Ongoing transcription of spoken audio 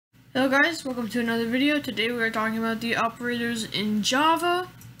Hello guys, welcome to another video. Today we are talking about the operators in Java.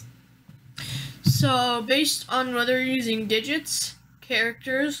 So based on whether you're using digits,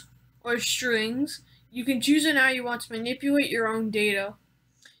 characters, or strings, you can choose on how you want to manipulate your own data.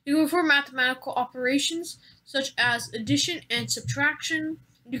 You can perform mathematical operations such as addition and subtraction.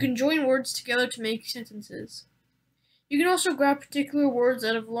 You can join words together to make sentences. You can also grab particular words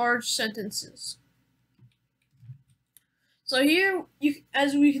out of large sentences. So here,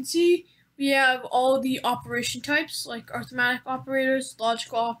 as we can see, we have all the operation types like arithmetic operators,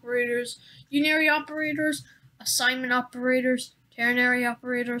 logical operators, unary operators, assignment operators, ternary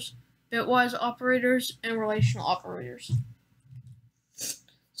operators, bitwise operators, and relational operators.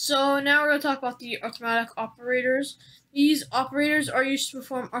 So now we're going to talk about the arithmetic operators. These operators are used to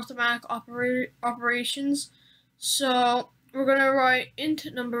perform arithmetic operations. So we're going to write int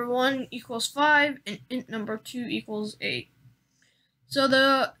number 1 equals 5 and int number 2 equals 8. So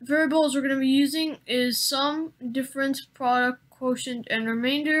the variables we're going to be using is sum, difference, product, quotient, and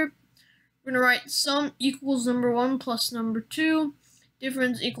remainder. We're going to write sum equals number 1 plus number 2,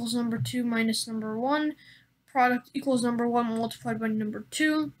 difference equals number 2 minus number 1, product equals number 1 multiplied by number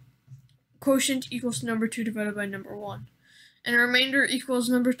 2, quotient equals number 2 divided by number 1, and remainder equals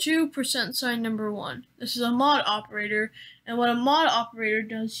number 2 %sign number 1. This is a mod operator, and what a mod operator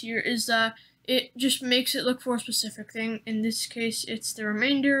does here is that it just makes it look for a specific thing. In this case, it's the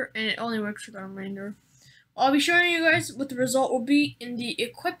remainder, and it only works for the remainder. I'll be showing you guys what the result will be in the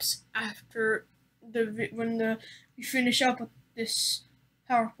Eclipse after we finish up with this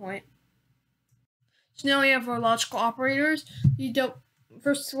PowerPoint. So now we have our logical operators. The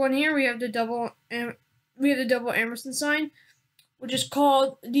first one here, we have the double ampersand sign, which is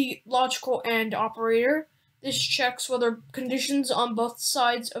called the logical AND operator. This checks whether conditions on both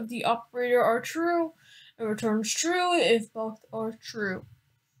sides of the operator are true. It returns true if both are true.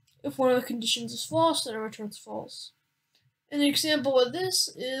 If one of the conditions is false, then it returns false. An example of this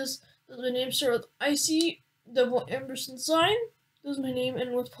is, does my name start with IC, double ampersand sign, does my name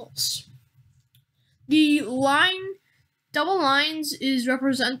end with pulse. The double lines is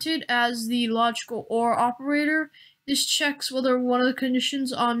represented as the logical OR operator. This checks whether one of the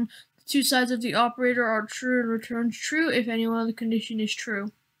conditions on two sides of the operator are true and returns true if any one of the condition is true.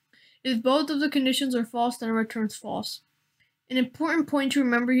 If both of the conditions are false, then it returns false. An important point to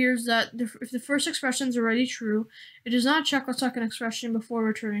remember here is that if the first expression is already true, it does not check the second expression before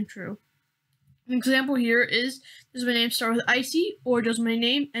returning true. An example here is, does my name start with IC, or does my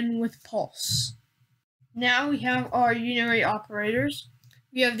name end with pulse? Now we have our unary operators.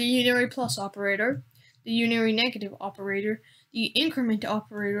 We have the unary plus operator, the unary negative operator, the increment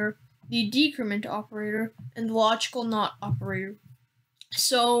operator, the decrement operator, and the logical NOT operator.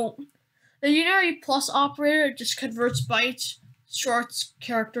 So the unary plus operator just converts bytes, shorts,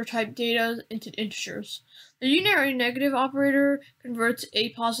 character type data into integers. The unary negative operator converts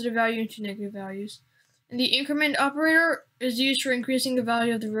a positive value into negative values. And the increment operator is used for increasing the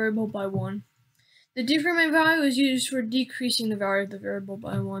value of the variable by 1. The decrement value is used for decreasing the value of the variable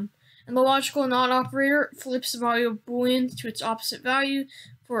by 1. And the logical NOT operator flips the value of Boolean to its opposite value.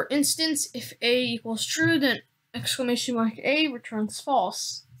 For instance, if A equals true, then exclamation mark A returns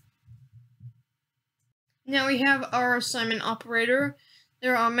false. Now we have our assignment operator.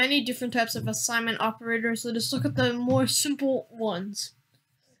 There are many different types of assignment operators, so just look at the more simple ones.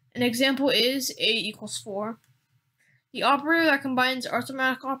 An example is A equals 4. The operator that combines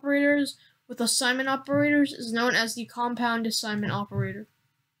arithmetic operators with assignment operators is known as the compound assignment operator.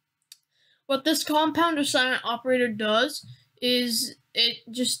 What this compound assignment operator does is it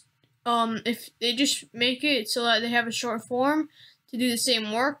just if they just make it so that they have a short form to do the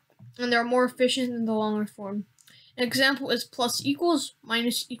same work, and they're more efficient than the longer form. An example is plus equals,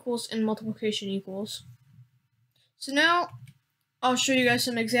 minus equals, and multiplication equals. So now I'll show you guys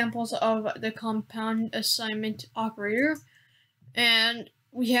some examples of the compound assignment operator. And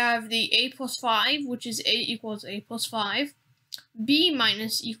we have the A plus 5, which is A equals A plus 5. B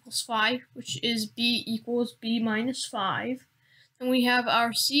minus equals 5, which is B equals B minus 5. And we have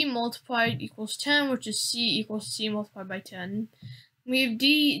our C multiplied equals 10, which is C equals C multiplied by 10. We have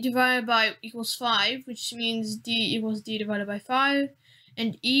D divided by equals 5, which means D equals D divided by 5.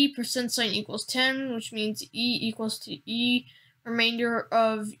 And E %sign equals 10, which means E equals to E remainder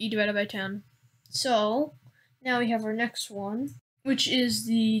of E divided by 10. So now we have our next one, which is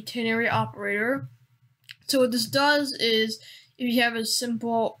the ternary operator. So what this does is, if you have a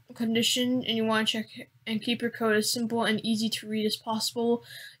simple condition and you want to check and keep your code as simple and easy to read as possible,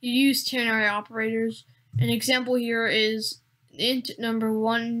 you use ternary operators. An example here is int number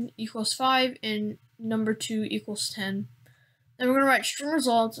 1 equals 5 and number 2 equals 10. Then we're going to write string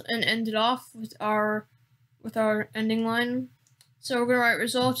result and end it off with our ending line. So we're going to write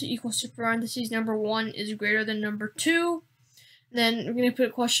result equals to parentheses number 1 is greater than number 2. Then we're going to put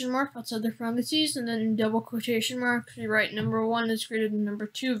a question mark outside the parentheses, and then in double quotation marks we write number 1 is greater than number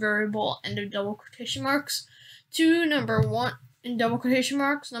 2 variable, end of double quotation marks. To number 1 in double quotation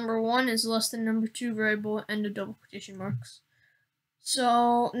marks, number 1 is less than number 2 variable, end of double quotation marks.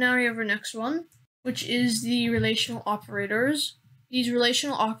 So now we have our next one, which is the relational operators. These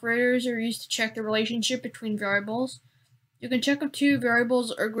relational operators are used to check the relationship between variables. You can check if two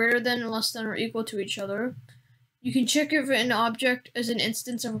variables are greater than, less than, or equal to each other. You can check if an object is an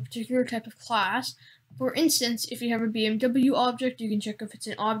instance of a particular type of class. For instance, if you have a BMW object, you can check if it's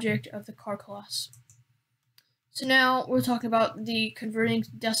an object of the car class. So now we'll talk about the converting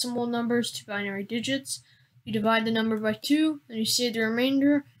decimal numbers to binary digits. You divide the number by 2, then you save the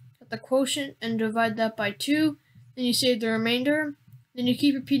remainder, get the quotient, and divide that by 2. Then you save the remainder. Then you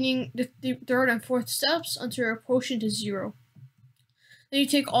keep repeating the third and fourth steps until your quotient is 0. Then you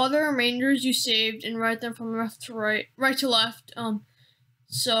take all the remainders you saved and write them from left to right to left.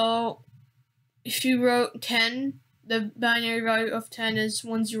 So if you wrote 10, the binary value of 10 is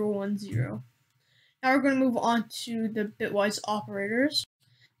 1010. Now we're going to move on to the bitwise operators.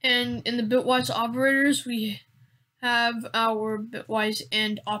 And in the bitwise operators, we have our bitwise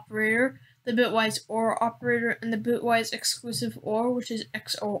AND operator, the bitwise OR operator, and the bitwise exclusive OR, which is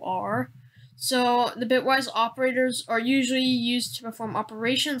XOR. So the bitwise operators are usually used to perform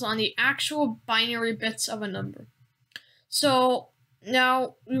operations on the actual binary bits of a number. So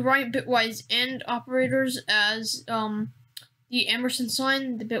now we write bitwise AND operators as the ampersand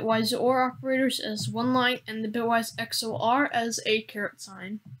sign, the bitwise OR operators as one line, and the bitwise XOR as a caret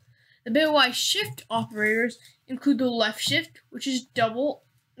sign. The bitwise shift operators include the left shift, which is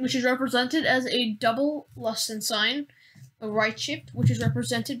represented as a double less than sign, the right shift, which is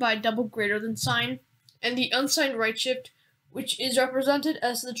represented by a double greater than sign, and the unsigned right shift, which is represented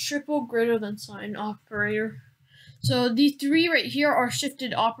as the triple greater than sign operator. So these three right here are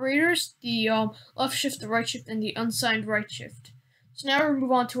shifted operators, the left shift, the right shift, and the unsigned right shift. So now we'll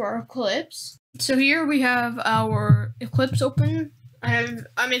move on to our Eclipse. So here we have our Eclipse open. I'm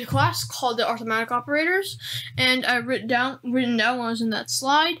in a class called the arithmetic operators, and I've written down what was in that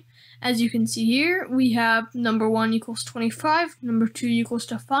slide. As you can see here, we have number 1 equals 25, number 2 equals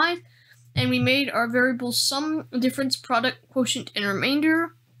to 5, and we made our variables sum, difference, product, quotient, and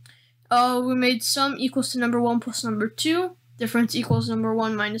remainder. We made sum equals to number 1 plus number 2, difference equals number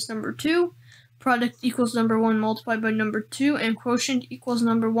 1 minus number 2, product equals number 1 multiplied by number 2, and quotient equals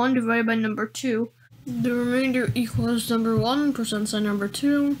number 1 divided by number 2. The remainder equals number 1 plus unsigned number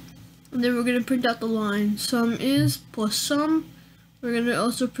 2. And then we're going to print out the line sum is plus sum. We're going to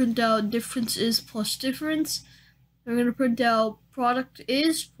also print out difference is plus difference. We're going to print out product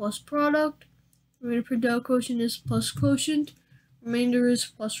is plus product. We're going to print out quotient is plus quotient. Remainder is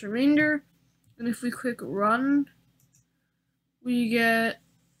plus remainder. And if we click run, we get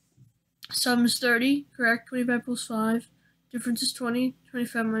sum is 30, correct, 25 plus 5. Difference is 20,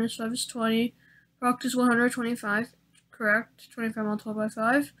 25 minus 5 is 20. Product is 125, correct, 25 multiplied by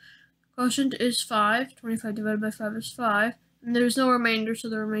 5. Quotient is 5, 25 divided by 5 is 5. And there's no remainder, so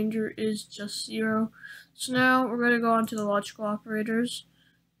the remainder is just 0. So now we're going to go on to the logical operators.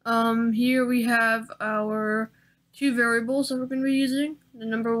 Here we have our two variables that we're going to be using. The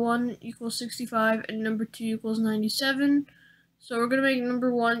number 1 equals 65 and number 2 equals 97. So we're going to make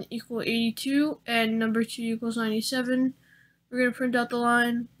number 1 equal 82 and number 2 equals 97. We're going to print out the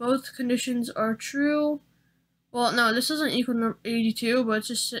line. Both conditions are true. Well, no, this doesn't equal 82, but it's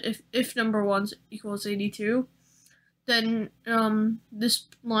just if number 1 equals 82. Then this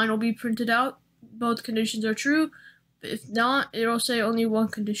line will be printed out. Both conditions are true. But if not, it'll say only one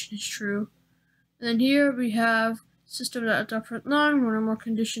condition is true. And then here we have system.out.println, one or more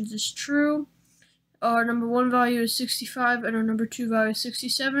conditions is true. Our number 1 value is 65 and our number 2 value is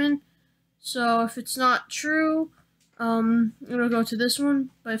 67. So if it's not true, it'll go to this one.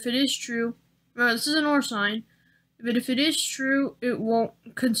 But if it is true, remember this is an OR sign. But if it is true, it won't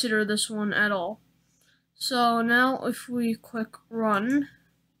consider this one at all. So now if we click run,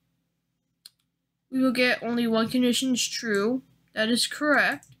 we will get only one condition is true. That is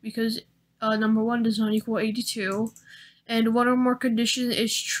correct because number 1 does not equal 82. And one or more condition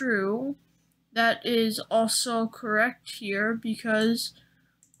is true. That is also correct here because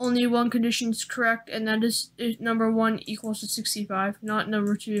only one condition is correct, and that is if number 1 equals to 65, not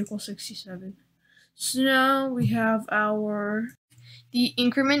number 2 equals 67. So now we have the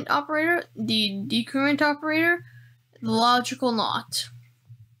increment operator, the decrement operator, the logical not.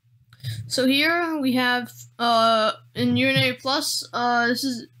 So here we have in Unary Plus, this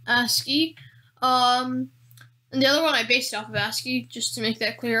is ASCII. And the other one I based off of ASCII, just to make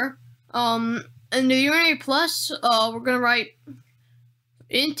that clear. In the Unary Plus, we're gonna write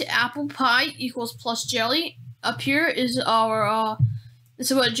int apple pie equals plus jelly. Up here is our this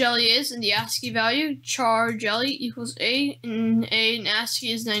is what jelly is in the ASCII value. Char jelly equals A, and A in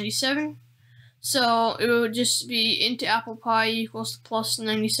ASCII is 97. So it would just be int apple pie equals plus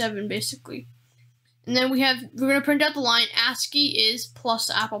 97 basically. And then we're gonna print out the line ASCII is plus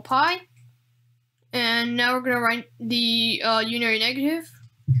apple pie. And now we're gonna write the unary negative.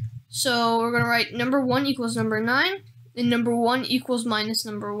 So we're gonna write number 1 equals number 9, and number 1 equals minus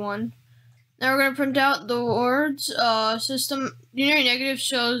number 1. Now we're gonna print out the words system unary negative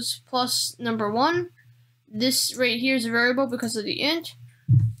shows plus number 1. This right here is a variable because of the int.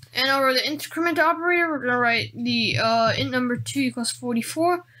 And over the increment operator, we're going to write the int number 2 equals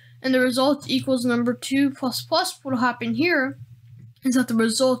 44, and the result equals number 2 plus plus. What will happen here is that the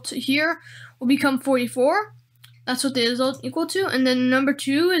result here will become 44. That's what the result equal to. And then number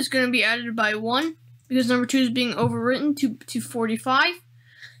 2 is going to be added by 1, because number 2 is being overwritten to 45.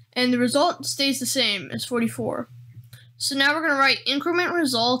 And the result stays the same as 44. So now we're going to write increment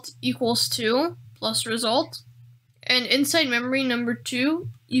result equals 2 plus result. And inside memory, number 2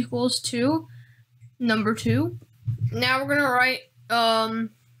 equals to number 2. Now we're going to write the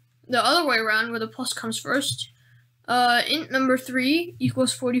other way around, where the plus comes first. Int number 3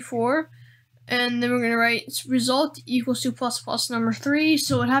 equals 44. And then we're going to write result equals to plus plus number 3.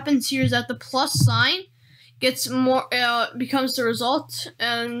 So what happens here is that the plus sign gets more becomes the result,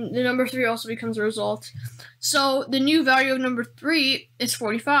 and the number 3 also becomes the result. So the new value of number 3 is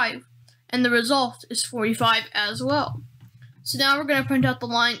 45. And the result is 45 as well. So now we're going to print out the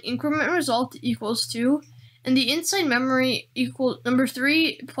line increment result equals 2, and the inside memory equals number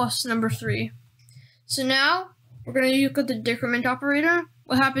 3 plus number 3. So now we're going to look at the decrement operator.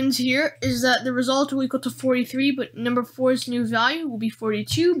 What happens here is that the result will equal to 43, but number 4's new value will be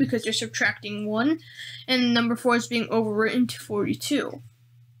 42 because you're subtracting 1, and number 4 is being overwritten to 42.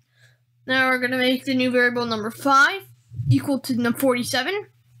 Now we're going to make the new variable number 5 equal to 47.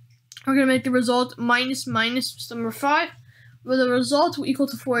 We're going to make the result minus number 5, where the result will equal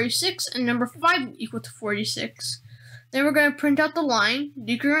to 46, and number 5 will equal to 46. Then we're going to print out the line,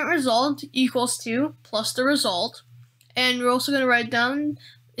 decrement result equals 2 plus the result, and we're also going to write down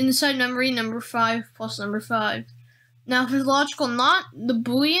inside memory number 5 plus number 5. Now for the logical not, the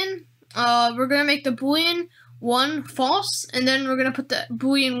boolean, we're going to make the boolean 1 false, and then we're going to put the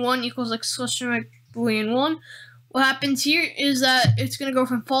boolean 1 equals exclamation mark boolean 1. What happens here is that it's going to go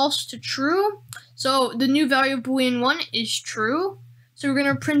from false to true. So the new value of boolean 1 is true. So we're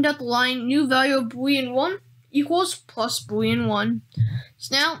going to print out the line new value of boolean 1 equals plus boolean 1.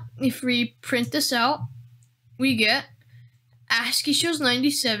 So now if we print this out, we get ASCII shows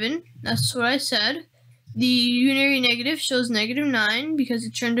 97. That's what I said. The unary negative shows negative 9 because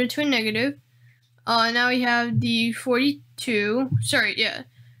it turned into a negative. Now we have the 42. Sorry, yeah.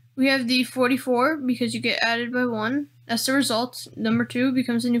 We have the 44 because you get added by 1. That's the result. Number 2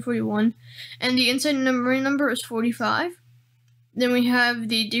 becomes the new 41. And the inside memory number is 45. Then we have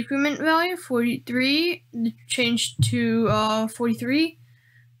the decrement value, 43, changed to 43.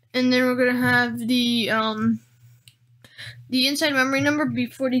 And then we're going to have the inside memory number be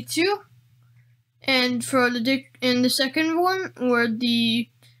 42. And for the second one, where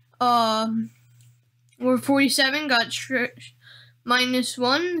 47 got minus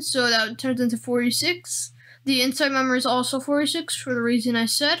 1, so that turns into 46. The inside memory is also 46 for the reason I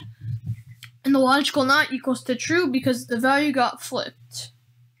said. And the logical not equals to true because the value got flipped.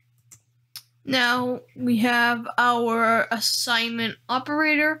 Now we have our assignment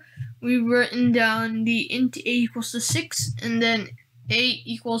operator. We've written down the int a equals to 6, and then a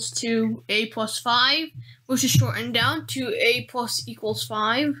equals to a plus 5, which is shortened down to a plus equals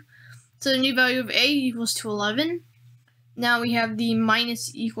 5. So the new value of a equals to 11. Now we have the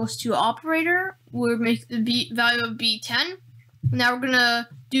minus equals to operator. We'll make the value of b 10. Now we're gonna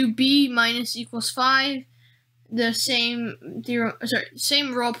do b minus equals 5. The same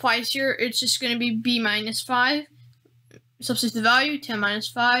rule applies here. It's just gonna be b minus 5. Substitute the value 10 minus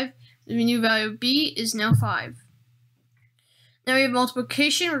 5. The new value of b is now 5. Now we have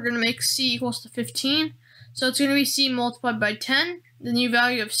multiplication. We're gonna make c equals to 15. So it's gonna be c multiplied by 10. The new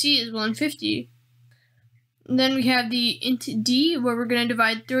value of c is 150. And then we have the int d, where we're going to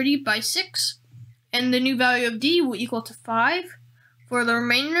divide 30 by 6. And the new value of d will equal to 5. For the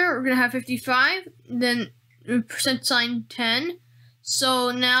remainder, we're going to have 55. Then percent sign 10.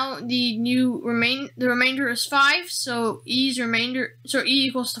 So now the remainder is 5. So e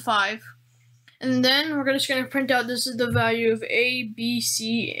equals to 5. And then we're just going to print out this is the value of a, b,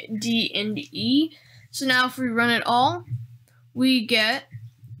 c, d, and e. So now if we run it all, we get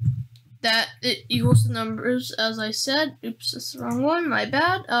that it equals the numbers as I said. Oops, that's the wrong one. My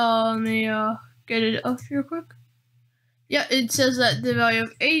bad. Let me get it up real quick. Yeah, it says that the value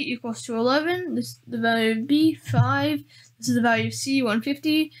of a equals to 11. This is the value of b, 5. This is the value of c,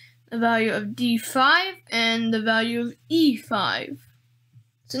 150. The value of d, 5, and the value of e, 5.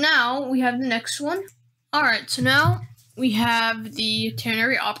 So now we have the next one. Alright, so now we have the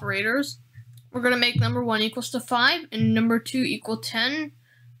ternary operators. We're going to make number 1 equals to 5 and number 2 equal 10.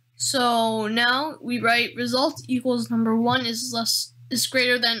 So now we write result equals number 1 is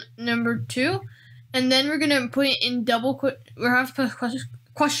greater than number 2. And then we're going to put it in double quote. We're going to have to put a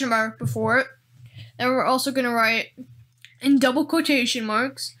question mark before it. And we're also going to write in double quotation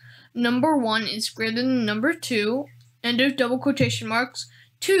marks, number 1 is greater than number 2. And there's double quotation marks.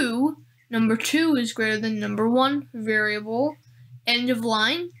 2, number 2 is greater than number 1, variable, end of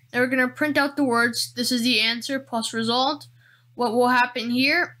line. And we're going to print out the words, this is the answer plus result. What will happen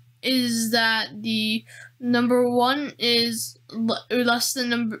here is that the number 1 is less than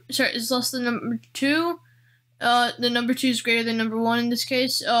number 2. The number 2 is greater than number 1 in this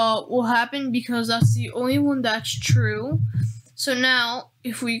case, will happen because that's the only one that's true. So now,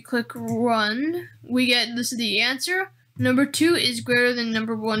 if we click run, we get this is the answer. Number 2 is greater than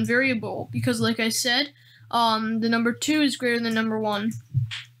number 1 variable because, like I said, the number 2 is greater than number 1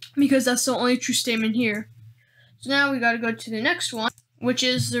 because that's the only true statement here. So now we got to go to the next one, which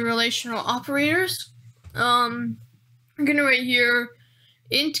is the relational operators. I'm gonna write here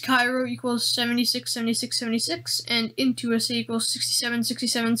int Cairo equals 76, 76, 76, and int USA equals 67,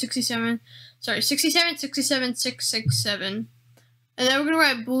 67, 67. Sorry, 67, 67, 667. And then we're gonna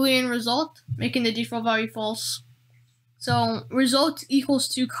write Boolean result, making the default value false. So result equals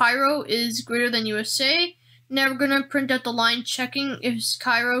to Cairo is greater than USA. Now we're going to print out the line checking if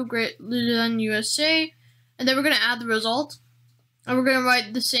Cairo greater than USA. And then we're going to add the result. And we're going to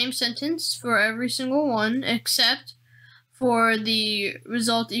write the same sentence for every single one except for the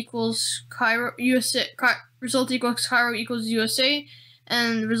result equals Cairo USA. Result equals Cairo equals USA.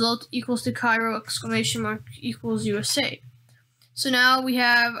 And result equals to Cairo exclamation mark equals USA. So now we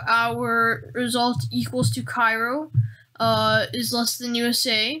have our result equals to Cairo. Is less than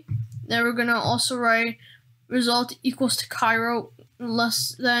USA. Then we're gonna also write result equals to Cairo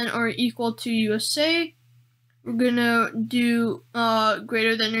less than or equal to USA. We're gonna do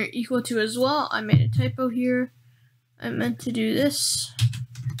greater than or equal to as well. I made a typo here. I meant to do this.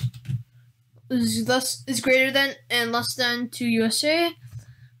 Is greater than and less than to USA.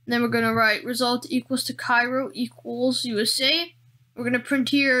 Then we're gonna write result equals to Cairo equals USA. We're gonna print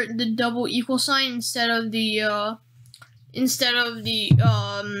here the double equal sign instead of the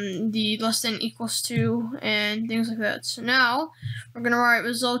less than equals to and things like that. So now we're gonna write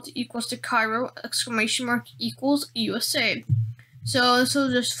result equals to Cairo exclamation mark equals USA. So this will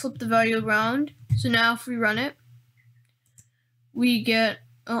just flip the value around. So now if we run it, we get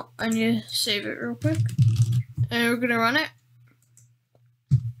I need to save it real quick. And we're gonna run it.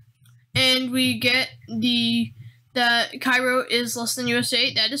 And we get that Cairo is less than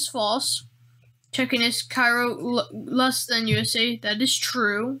USA. That is false. Checking is Cairo less than USA. That is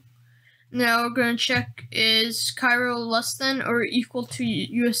true. Now we're going to check is Cairo less than or equal to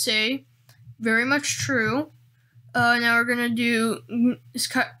USA. Very much true. Now we're going to do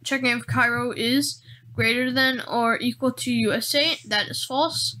checking if Cairo is greater than or equal to USA. That is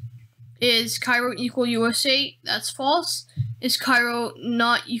false. Is Cairo equal USA? That's false. Is Cairo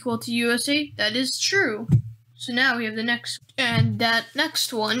not equal to USA? That is true. So now we have the next, and that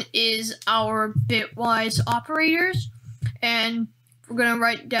next one is our bitwise operators, and we're gonna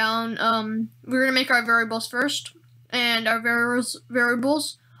write down. We're gonna make our variables first, and our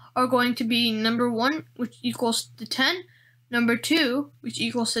variables are going to be number 1, which equals to 10, number 2, which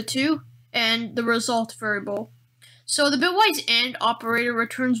equals to 2, and the result variable. So the bitwise AND operator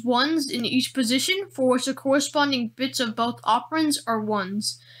returns 1s in each position for which the corresponding bits of both operands are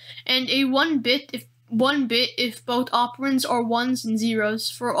 1s, and a 1 bit if both operands are 1s and 0s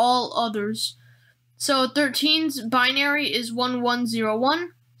for all others. So 13's binary is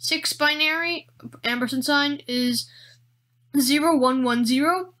 1101, 6 binary ampersand sign is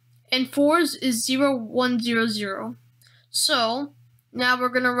 0110, and 4's is 0100. So now we're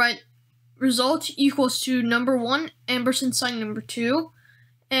gonna write result equals to number 1 ampersand sign number 2,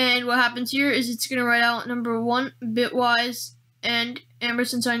 and what happens here is it's gonna write out number 1 bitwise and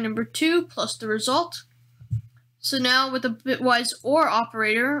ampersand sign number 2 plus the result. So now with the bitwise OR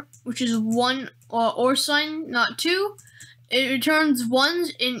operator, which is 1 OR sign, not 2, it returns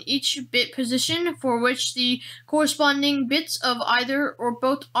 1s in each bit position for which the corresponding bits of either or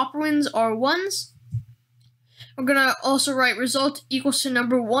both operands are 1s. We're going to also write result equals to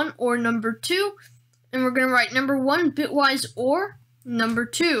number 1 or number 2. And we're going to write number 1 bitwise OR number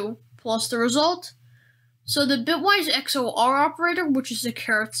 2 plus the result. So the bitwise XOR operator, which is the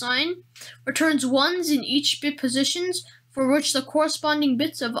caret sign, returns 1s in each bit positions for which the corresponding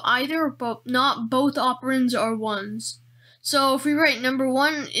bits of either but not both operands are 1s. So if we write number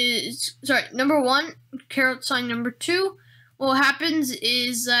 1 caret sign number 2, what happens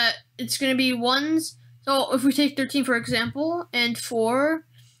is that it's going to be 1s. So if we take 13 for example, and 4,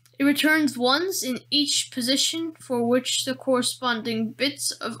 it returns 1s in each position for which the corresponding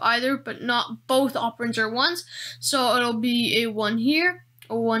bits of either but not both operands are 1s. So it'll be a 1 here,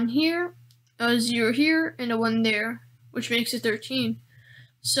 a 1 here, a 0 here, and a 1 there, which makes it 13.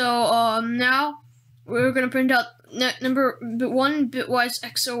 So now we're going to print out number 1 bitwise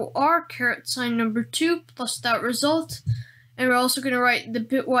XOR caret sign number 2 plus that result. And we're also going to write the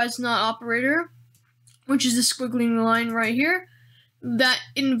bitwise NOT operator, which is the squiggly line right here, that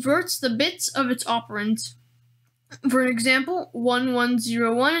inverts the bits of its operands. For an example,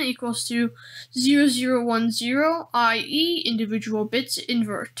 1101 equals to 0010, i.e. individual bits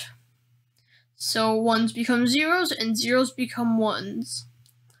invert. So 1s become 0s and 0s become 1s.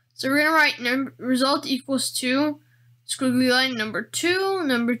 So we're going to write result equals to squiggly line number 2.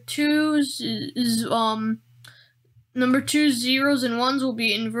 Number 2 zeros and 1s will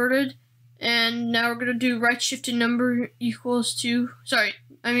be inverted. And now we're going to do right shifted number equals to, we're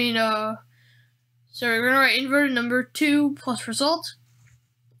going to write inverted number 2 plus result.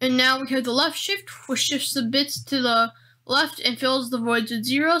 And now we have the left shift, which shifts the bits to the left and fills the voids with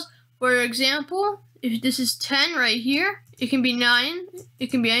zeros. For example, if this is 10 right here, it can be 9, it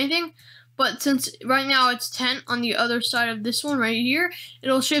can be anything. But since right now it's 10 on the other side of this one right here,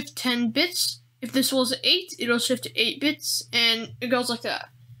 it'll shift 10 bits. If this was 8, it'll shift to 8 bits, and it goes like that.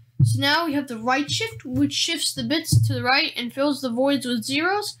 So now we have the right shift, which shifts the bits to the right and fills the voids with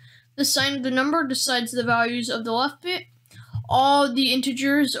zeros. The sign of the number decides the values of the left bit. All the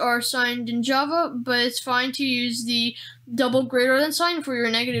integers are assigned in Java, but it's fine to use the double greater than sign for your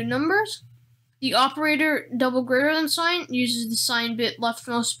negative numbers. The operator double greater than sign uses the sign bit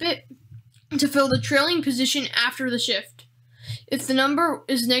leftmost bit to fill the trailing position after the shift. If the number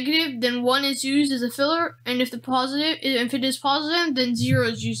is negative, then 1 is used as a filler, and if it is positive, then 0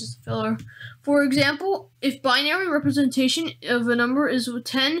 is used as a filler. For example, if binary representation of a number is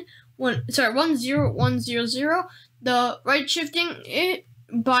 10100, the right shifting it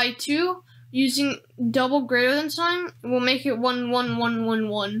by 2 using double greater than sign will make it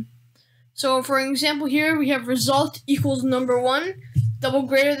 11111. So for example here we have result equals number 1, double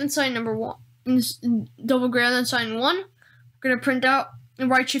greater than sign number 1, double greater than sign 1. We're going to print out a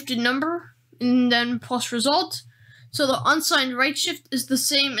right shifted number and then plus result. So the unsigned right shift is the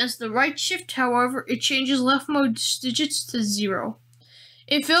same as the right shift, however it changes leftmost digits to 0.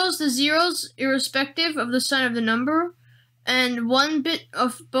 It fills the zeros irrespective of the sign of the number, and 1 bit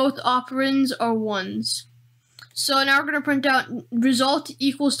of both operands are 1s. So now we're going to print out result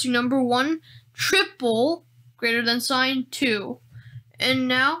equals to number 1 triple greater than sign 2. And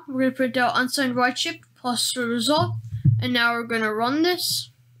now we're going to print out unsigned right shift plus the result. And now we're going to run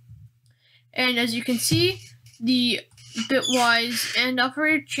this. And as you can see, the bitwise AND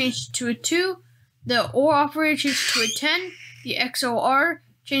operator changed to a 2. The OR operator changed to a 10. The XOR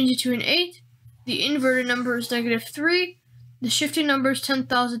changed it to an 8. The inverted number is -3. The shifted number is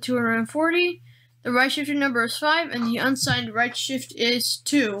 10,240. The right shifted number is 5. And the unsigned right shift is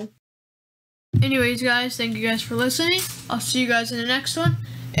 2. Anyways, guys, thank you guys for listening. I'll see you guys in the next one.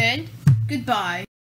 And goodbye.